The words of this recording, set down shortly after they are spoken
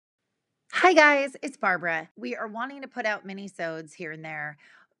Hi guys, it's Barbara. We are wanting to put out mini-sodes here and there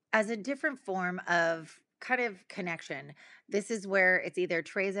as a different form of kind of connection. This is where it's either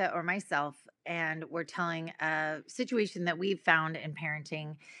Teresa or myself, and we're telling a situation that we've found in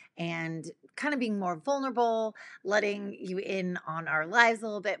parenting and kind of being more vulnerable, letting you in on our lives a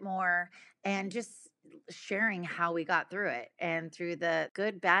little bit more, and just sharing how we got through it and through the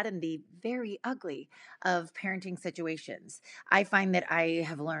good, bad, and the very ugly of parenting situations. I find that I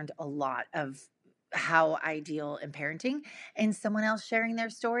have learned a lot of how I deal in parenting and someone else sharing their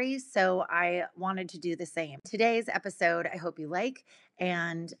stories. So I wanted to do the same. Today's episode, I hope you like,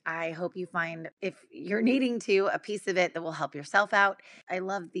 and I hope you find, if you're needing to, a piece of it that will help yourself out. I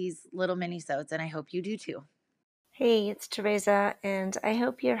love these little mini-sodes, and I hope you do too. Hey, it's Teresa, and I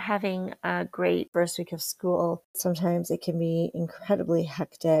hope you're having a great first week of school. Sometimes it can be incredibly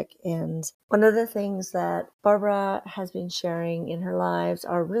hectic, and one of the things that Barbara has been sharing in her lives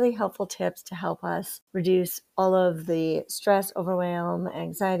are really helpful tips to help us reduce all of the stress, overwhelm,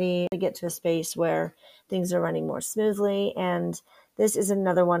 anxiety, to get to a space where things are running more smoothly. And this is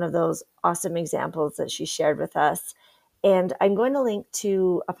another one of those awesome examples that she shared with us. And I'm going to link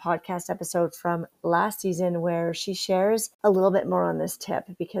to a podcast episode from last season where she shares a little bit more on this tip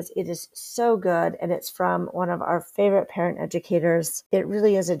because it is so good and it's from one of our favorite parent educators. It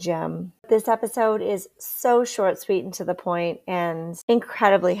really is a gem. This episode is so short, sweet, and to the point and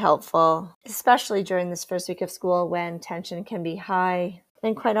incredibly helpful, especially during this first week of school when tension can be high.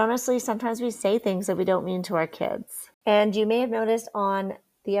 And quite honestly, sometimes we say things that we don't mean to our kids. And you may have noticed on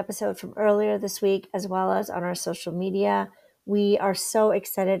the episode from earlier this week, as well as on our social media, we are so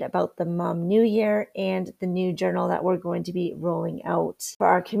excited about the Mom New Year and the new journal that we're going to be rolling out for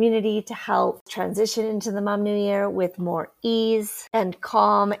our community to help transition into the Mom New Year with more ease and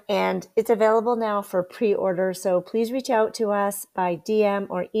calm. And it's available now for pre-order. So please reach out to us by DM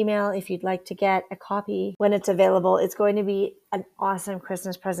or email if you'd like to get a copy when it's available. It's going to be an awesome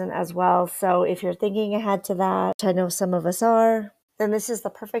Christmas present as well. So if you're thinking ahead to that, which I know some of us are, then this is the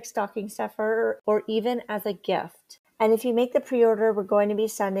perfect stocking stuffer or even as a gift. And if you make the pre-order, we're going to be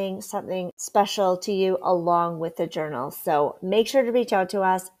sending something special to you along with the journal. So make sure to reach out to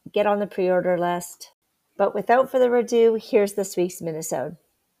us, get on the pre-order list. But without further ado, here's this week's Minisode.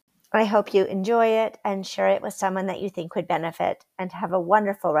 I hope you enjoy it and share it with someone that you think would benefit, and have a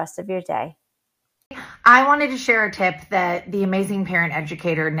wonderful rest of your day. I wanted to share a tip that the amazing parent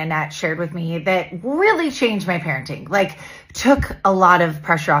educator Nanette shared with me that really changed my parenting, like took a lot of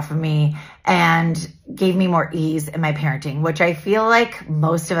pressure off of me and gave me more ease in my parenting, which I feel like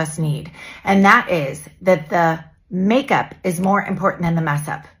most of us need. And that is that the makeup is more important than the mess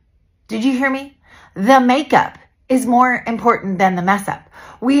up. Did you hear me? The makeup is more important than the mess up.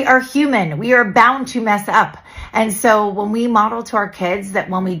 We are human. We are bound to mess up. And so when we model to our kids that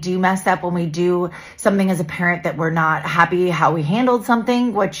when we do mess up, when we do something as a parent that we're not happy how we handled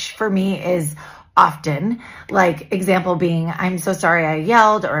something, which for me is often, like example being, I'm so sorry I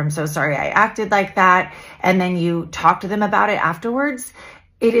yelled, or I'm so sorry I acted like that. And then you talk to them about it afterwards.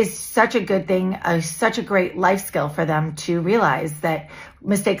 It is such a good thing, such a great life skill for them to realize that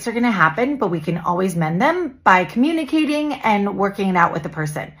mistakes are going to happen, but we can always mend them by communicating and working it out with the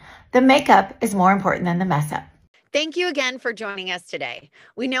person. The makeup is more important than the mess up. Thank you again for joining us today.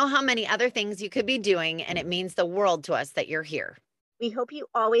 We know how many other things you could be doing, and it means the world to us that you're here. We hope you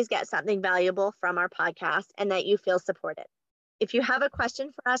always get something valuable from our podcast and that you feel supported. If you have a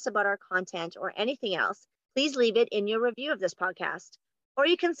question for us about our content or anything else, please leave it in your review of this podcast, or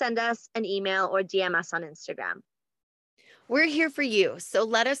you can send us an email or DM us on Instagram. We're here for you, so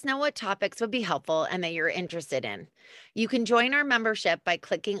let us know what topics would be helpful and that you're interested in. You can join our membership by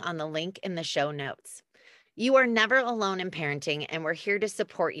clicking on the link in the show notes. You are never alone in parenting, and we're here to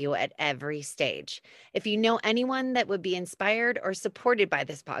support you at every stage. If you know anyone that would be inspired or supported by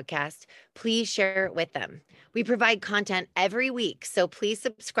this podcast, please share it with them. We provide content every week, so please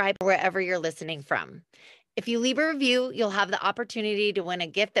subscribe wherever you're listening from. If you leave a review, you'll have the opportunity to win a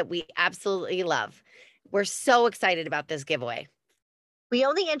gift that we absolutely love. We're so excited about this giveaway. We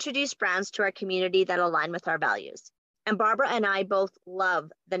only introduce brands to our community that align with our values. And Barbara and I both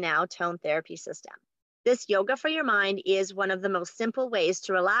love the Now Tone Therapy System. This yoga for your mind is one of the most simple ways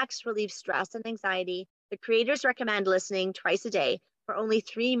to relax, relieve stress and anxiety. The creators recommend listening twice a day for only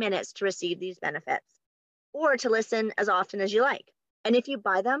 3 minutes to receive these benefits, or to listen as often as you like. And if you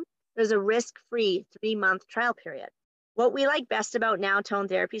buy them, there's a risk-free 3-month trial period. What we like best about Now Tone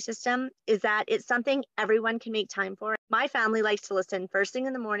Therapy System is that it's something everyone can make time for. My family likes to listen first thing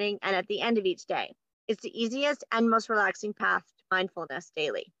in the morning and at the end of each day. It's the easiest and most relaxing path to mindfulness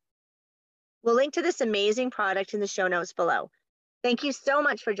daily. We'll link to this amazing product in the show notes below. Thank you so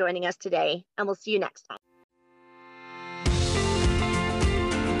much for joining us today, and we'll see you next time.